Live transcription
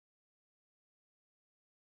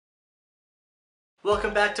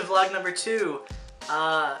Welcome back to vlog number 2.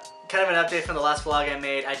 Kind of an update from the last vlog I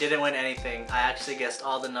made. I didn't win anything. I actually guessed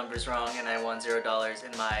all the numbers wrong and I won $0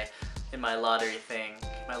 in my lottery thing,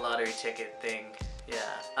 my lottery ticket thing.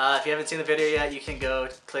 Yeah. If you haven't seen the video yet, you can go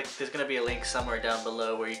click. There's gonna be a link somewhere down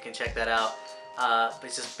below where you can check that out. But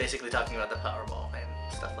it's just basically talking about the Powerball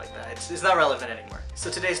and stuff like that. It's not relevant anymore.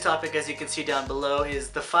 So today's topic, as you can see down below,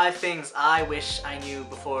 is the 5 things I wish I knew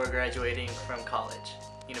before graduating from college.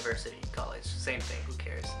 University, college, same thing, who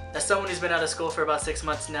cares? As someone who's been out of school for about 6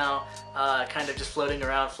 months now, kind of just floating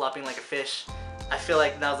around, flopping like a fish, I feel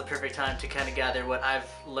like now's the perfect time to kind of gather what I've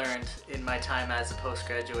learned in my time as a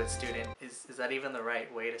postgraduate student. Is that even the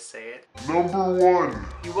right way to say it? Number 1.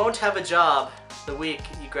 You won't have a job the week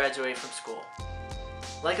you graduate from school.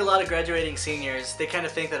 Like a lot of graduating seniors, they kind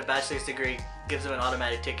of think that a bachelor's degree gives them an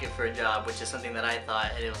automatic ticket for a job, which is something that I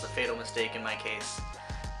thought, and it was a fatal mistake in my case.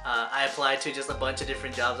 I applied to just a bunch of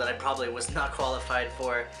different jobs that I probably was not qualified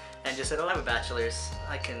for and just said, oh, I have a bachelor's.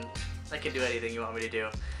 I can do anything you want me to do.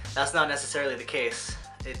 That's not necessarily the case.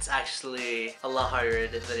 It's actually a lot harder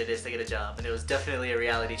than it is to get a job, and it was definitely a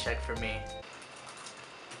reality check for me.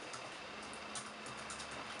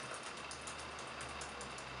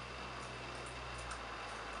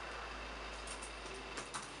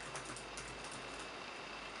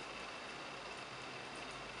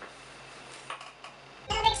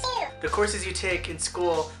 The courses you take in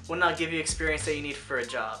school will not give you experience that you need for a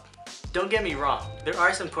job. Don't get me wrong, there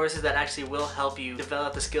are some courses that actually will help you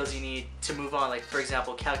develop the skills you need to move on. Like, for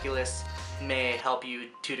example, calculus may help you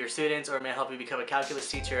tutor students, or may help you become a calculus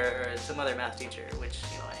teacher or some other math teacher, which,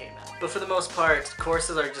 you know, I hate math. But for the most part,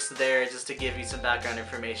 courses are just there just to give you some background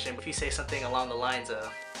information. If you say something along the lines of,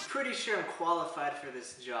 I'm pretty sure I'm qualified for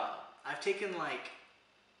this job. I've taken like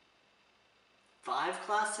 5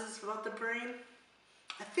 classes about the brain.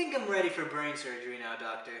 I think I'm ready for brain surgery now,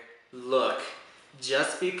 doctor. Look,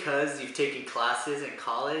 just because you've taken classes in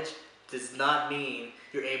college does not mean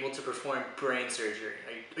you're able to perform brain surgery.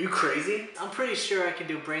 Are you crazy? I'm pretty sure I can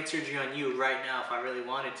do brain surgery on you right now if I really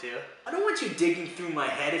wanted to. I don't want you digging through my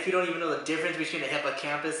head if you don't even know the difference between a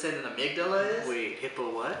hippocampus and an amygdala is. Wait,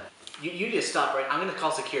 hippo what? You need to stop right now. I'm gonna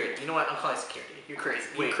call security. You know what? I'm calling security. You're crazy.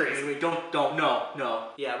 You're crazy. Wait, don't, no.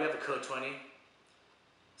 Yeah, we have a code 20.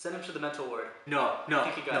 Send him to the mental ward. No,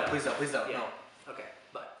 please don't, yeah. No. Okay,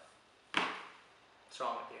 but what's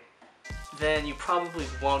wrong with you? Then you probably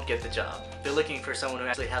won't get the job. They're looking for someone who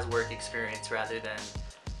actually has work experience rather than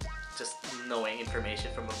just knowing information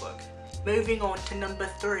from a book. Moving on to number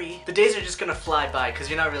 3. The days are just gonna fly by because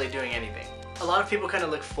you're not really doing anything. A lot of people kind of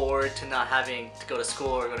look forward to not having to go to school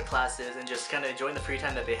or go to classes and just kind of enjoying the free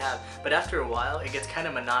time that they have. But after a while, it gets kind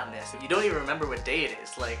of monotonous. You don't even remember what day it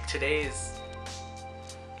is. Like, today's...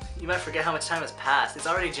 You might forget how much time has passed. It's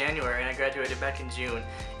already January and I graduated back in June.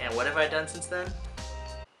 And what have I done since then?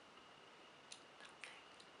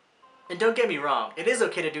 And don't get me wrong, it is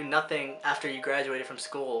okay to do nothing after you graduated from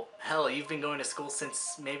school. Hell, you've been going to school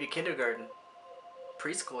since maybe kindergarten,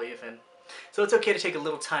 preschool even. So it's okay to take a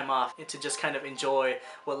little time off and to just kind of enjoy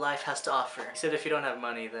what life has to offer. Except if you don't have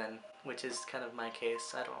money then, which is kind of my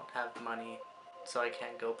case. I don't have money, so I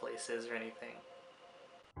can't go places or anything.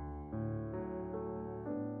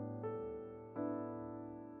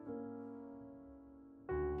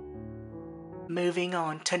 Moving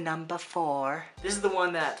on to number 4. This is the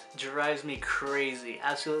one that drives me crazy,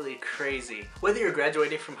 absolutely crazy. Whether you're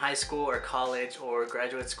graduating from high school or college or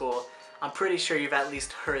graduate school, I'm pretty sure you've at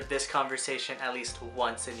least heard this conversation at least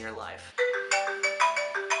once in your life.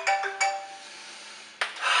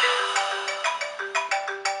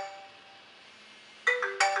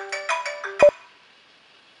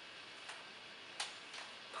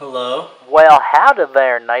 Hello? Well, howdy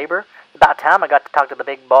there, neighbor. About time I got to talk to the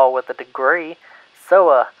big boy with a degree.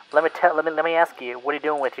 So, let me ask you, what are you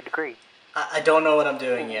doing with your degree? I don't know what I'm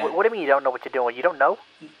doing yet. What do you mean you don't know what you're doing? You don't know?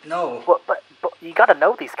 No. Well, but you gotta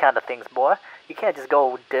know these kind of things, boy. You can't just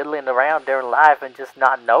go diddling around during life and just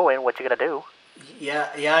not knowing what you're gonna do. Yeah,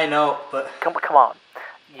 I know, but... Come on.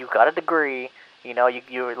 You got a degree. You know,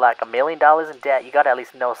 you're like $1 million in debt. You gotta at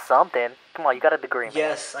least know something. Come on, you got a degree, man.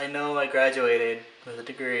 Yes, I know I graduated with a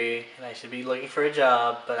degree, and I should be looking for a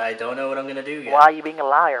job, but I don't know what I'm gonna do yet. Why are you being a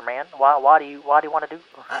liar, man? Why do you want to do?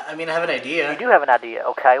 I mean, I have an idea. You do have an idea,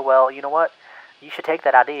 okay? Well, you know what? You should take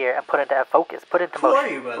that idea and put it into focus. Put it into motion.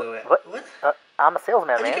 Who are you, by the way? What? I'm a salesman,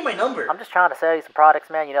 man. How'd you get my number? I'm just trying to sell you some products,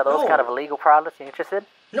 man. You know, those kind of illegal products. You interested?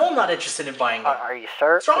 No, I'm not interested in buying them. Are you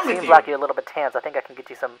sure? What's wrong with you? It seems like you're a little bit tense. I think I can get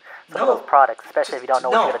you some of those products, especially if you don't know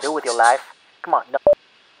what you're going to do with your life. Come on, no.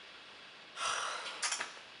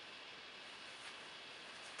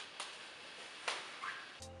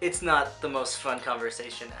 It's not the most fun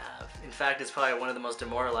conversation to have. In fact, it's probably one of the most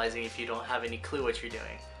demoralizing if you don't have any clue what you're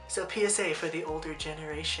doing. So PSA for the older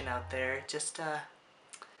generation out there, just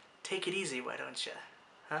take it easy, why don't you?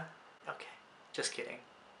 Huh? Okay, just kidding.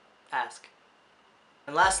 Ask.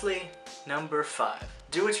 And lastly, number 5.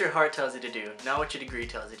 Do what your heart tells you to do, not what your degree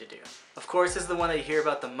tells you to do. Of course, this is the one that you hear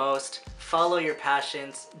about the most. Follow your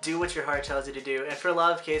passions, do what your heart tells you to do, and for a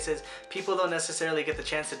lot of cases, people don't necessarily get the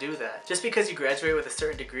chance to do that. Just because you graduate with a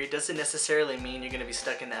certain degree doesn't necessarily mean you're going to be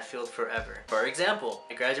stuck in that field forever. For example,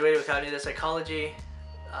 I graduated with cognitive psychology.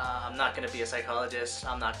 I'm not going to be a psychologist,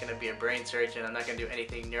 I'm not going to be a brain surgeon, I'm not going to do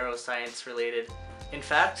anything neuroscience related. In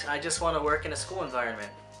fact, I just want to work in a school environment.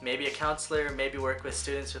 Maybe a counselor, maybe work with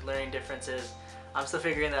students with learning differences. I'm still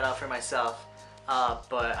figuring that out for myself.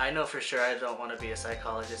 But I know for sure I don't want to be a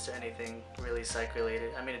psychologist or anything really psych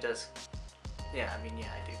related. I mean it does, yeah I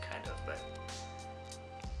do kind of, but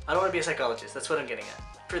I don't want to be a psychologist, that's what I'm getting at.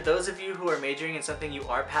 For those of you who are majoring in something you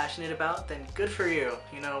are passionate about, then good for you.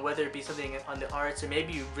 You know, whether it be something on the arts, or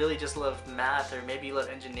maybe you really just love math, or maybe you love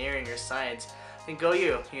engineering or science, then go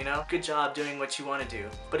you know? Good job doing what you want to do.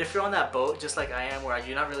 But if you're on that boat, just like I am, where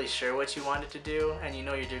you're not really sure what you wanted to do, and you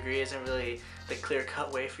know your degree isn't really the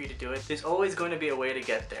clear-cut way for you to do it, there's always going to be a way to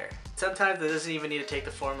get there. Sometimes it doesn't even need to take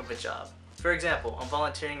the form of a job. For example, I'm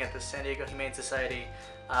volunteering at the San Diego Humane Society.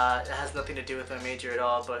 It has nothing to do with my major at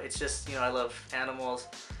all, but it's just, you know, I love animals,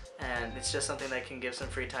 and it's just something that I can give some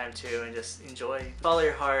free time to and just enjoy. Follow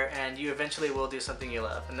your heart, and you eventually will do something you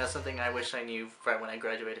love, and that's something I wish I knew right when I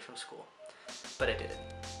graduated from school. But I didn't.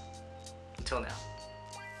 Until now.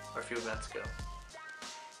 Or a few months ago.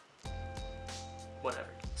 Whatever.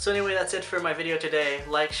 So anyway, that's it for my video today.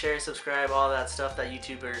 Like, share, subscribe, all that stuff that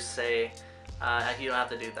YouTubers say. You don't have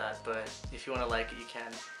to do that, but if you want to like it, you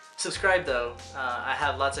can. Subscribe though. I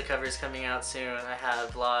have lots of covers coming out soon. I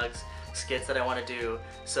have vlogs, skits that I want to do.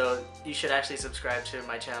 So you should actually subscribe to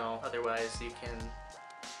my channel. Otherwise you can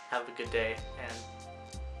have a good day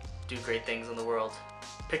and do great things in the world.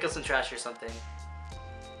 Pick up some trash or something.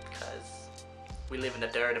 Because we live in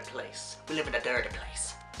a dirty place. We live in a dirty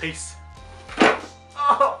place. Peace.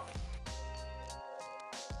 Oh!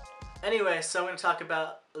 Anyway, so I'm going to talk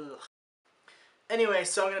about... Anyway,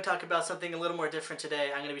 so I'm going to talk about something a little more different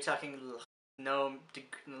today. I'm going to be talking...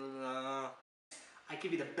 I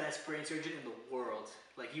give you the best brain surgeon in the world.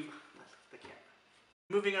 Like you... The camera.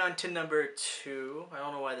 Moving on to number 2. I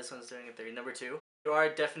don't know why this one's doing it 3. Number 2. There are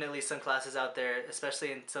definitely some classes out there,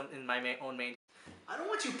 especially in my own main... I don't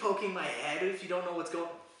want you poking my head if you don't know what's going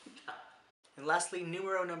on. And lastly,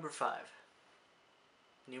 numero number 5.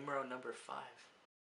 Numero number 5.